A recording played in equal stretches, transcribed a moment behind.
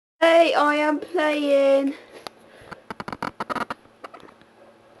Hey, I am playing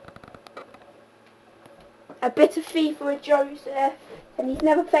a bit of FIFA with Joseph, and he's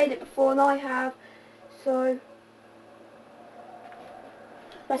never played it before and I have, so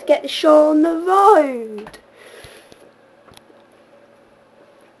let's get the show on the road.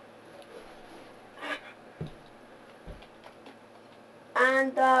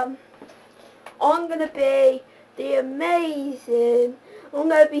 And I'm gonna be the amazing, I'm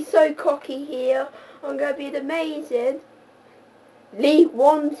gonna be so cocky here, I'm gonna be the amazing League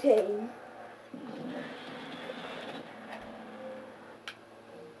One team.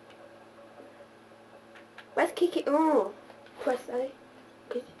 Let's kick it off. Press A.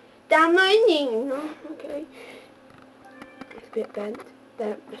 Downloading. Okay. It's a bit bent.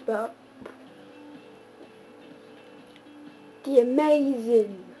 There, it's better. The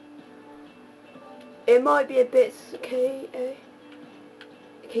amazing. It might be a bit okay.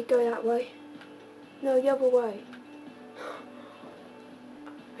 Okay, go that way. No, the other way.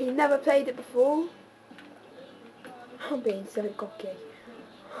 We've never played it before. I'm being so cocky.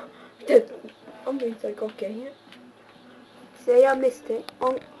 I'm being so cocky. See, I missed it.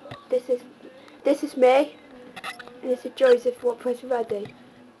 This is me. And this is Joseph. What, press ready?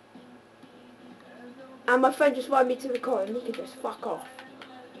 And my friend just wanted me to record, and he can just fuck off.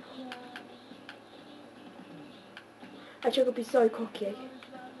 Actually, I'm gonna be so cocky.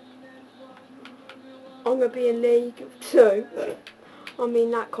 I'm gonna be in League 2. I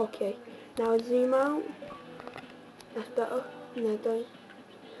mean that cocky. Now zoom out. That's better. No, don't.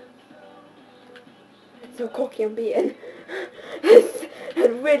 That's how cocky I'm being. That's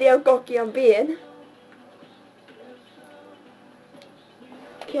really how cocky I'm being.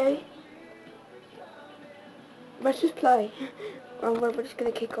 Okay. Let's just play. We're just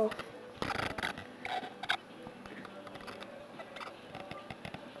gonna kick off.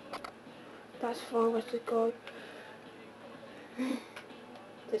 That's fine, let's just go.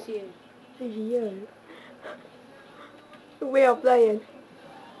 That's you. It's you. We are playing.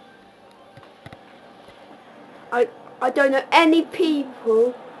 I don't know any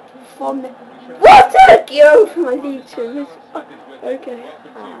people from the... What a girl from my YouTube. Okay.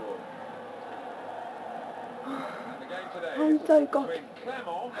 I'm so cocky.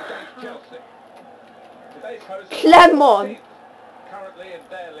 Clermont. Currently in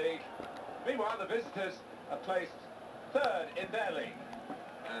their league. Meanwhile, the visitors are placed third in their league.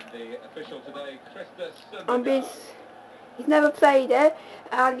 And the official today, Christus. He's never played it,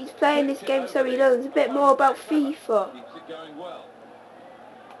 and he's playing this game so he learns a bit more about FIFA. Keeps it going well.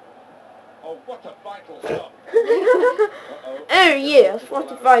 Oh, what a vital stop. Oh yes, what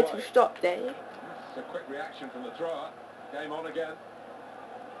a vital stop there. It's a quick reaction from the thrower. Game on again.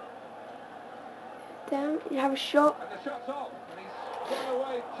 Down, you have a shot. And the shot's off. And he's gone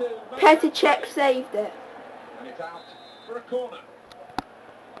away to... Petr Cech saved it. And it's out for a corner.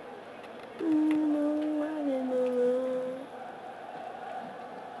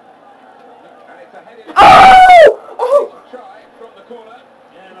 Oh! Oh! Try from the corner.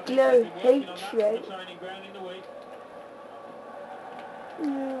 Glow hatred.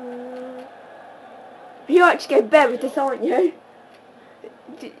 You're actually getting better with this, aren't you?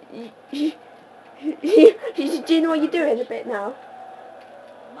 Do you know what you're doing a bit now?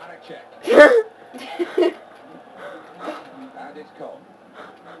 And it's Cole.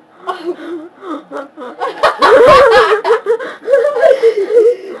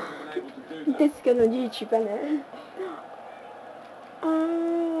 This is going on YouTube, isn't it?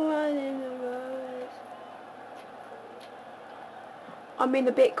 Oh, I don't know. I'm in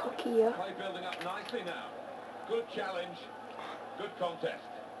a bit cocky here. Play building up nicely now. Good challenge. Good contest.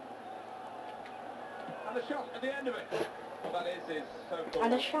 And the shot at the end of it. Well, that is so-called...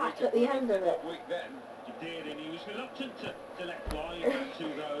 And a shot at the end of it. Week then. He did, and he was reluctant to let fly. He had to,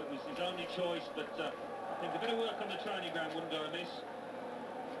 though. It was his only choice, but I think a bit of work on the training ground wouldn't go amiss.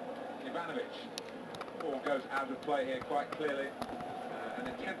 Ivanovic. Ball goes out of play here quite clearly. An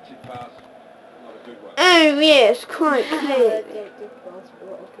attempted pass. Not a good one. Oh yes, quite clear.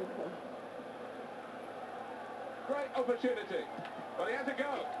 Great opportunity. But he has a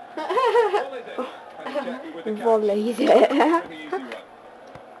go. What is it? Petr Cech with the catch. Volley, is Pretty it? easy one.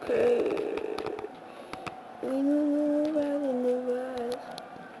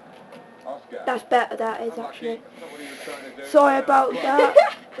 Oscar. That's better, that is actually. Unlucky. Not what he was trying to do. Sorry about that.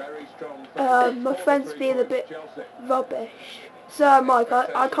 Very strong. My friend's being a bit rubbish. So Mike,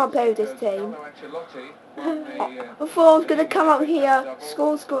 I can't play with this team. I thought I was going to come out here,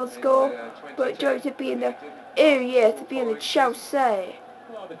 score, but Joseph being the, oh yeah, to be in the Chelsea.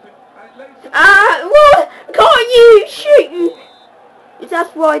 Ah, what? Can't you shoot?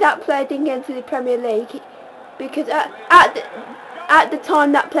 That's why that player didn't get into the Premier League, because at the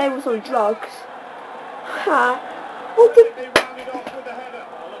time that player was on drugs. Ha! What the? They rounded off with the header.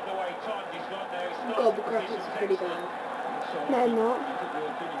 I love the way he timed his run there. He started God, the the graphics positions are pretty excellent. bad. So They're I think not.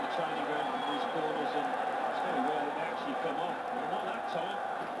 we've been in the training ground from these corners, and it's very rare that they actually come on. Well, not that time.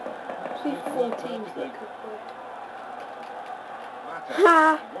 These four teams that could play.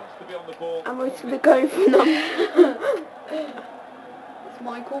 Ha! He wants to be on the ball. I'm just gonna go for them. It's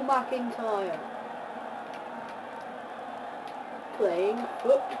Michael McIntyre playing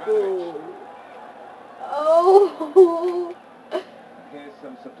football. Oh! Here's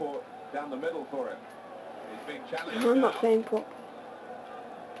some support down the middle for him. He's being challenged. I'm now. not playing for.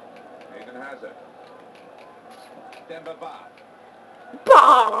 Eden Hazard. Demba Ba.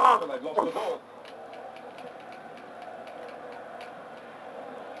 Bah! Well, they've lost the ball.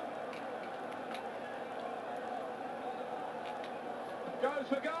 Goes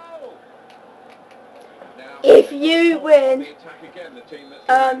for goal. Now, If you win, the attack again, the team that's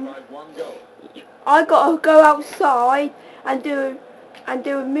by one goal. I gotta go outside and do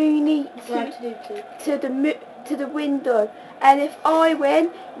a mooney Right to do too. to the window, and if I win,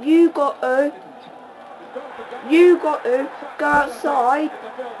 you got to go outside It's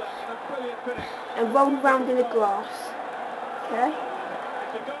a build-up and a brilliant finish. and roll around in the grass, okay,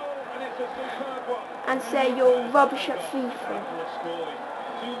 It's a goal and it's a superb one. and say you're rubbish at FIFA.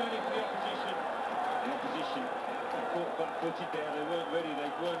 Too many for the opposition. The opposition caught back-footed there. They weren't ready. They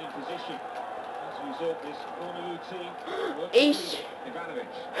weren't in position. As a result, this corner routine worked. Ish. Ivanovic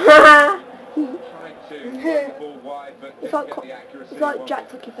tried to put the ball wide, but It's didn't like get the accuracy. it's like he Jack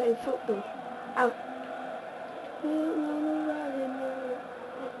wanted. Tucky playing football. Out.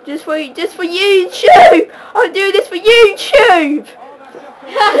 Just for YouTube. I'm doing this for YouTube.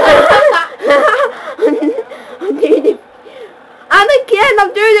 I'm doing it. And again,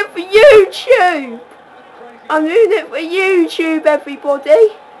 I'm doing it for YouTube. I'm doing it for YouTube,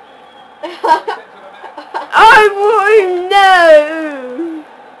 everybody. Oh no!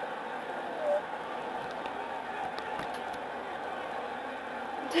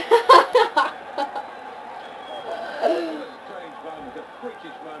 Strange moment, a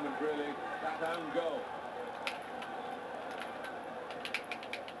freakish moment really, that own goal.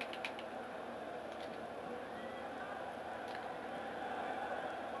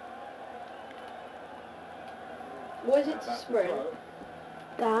 What is it And to that's the sprint? throw.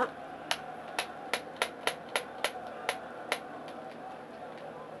 That.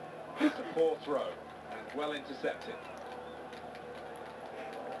 It's a poor throw and well intercepted.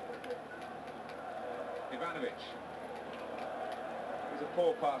 Ivanovic. It's a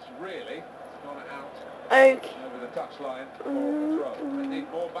poor pass really. It's gone out Okay. over the touchline. Poor throw. They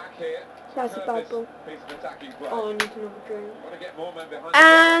need more back here. That's a bad ball. Piece of attacking play. Oh, I need another drink. Want to get more men behind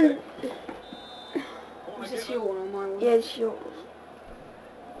And the corner Is this given. your one or my one? yeah, it's yours.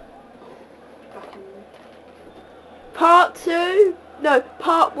 Back in. Part 2, no,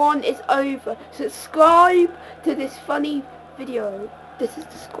 part 1 is over. Subscribe to this funny video. This is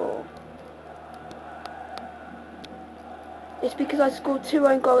the score. It's because I scored 2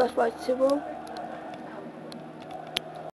 own goals, that's why it's 2-2.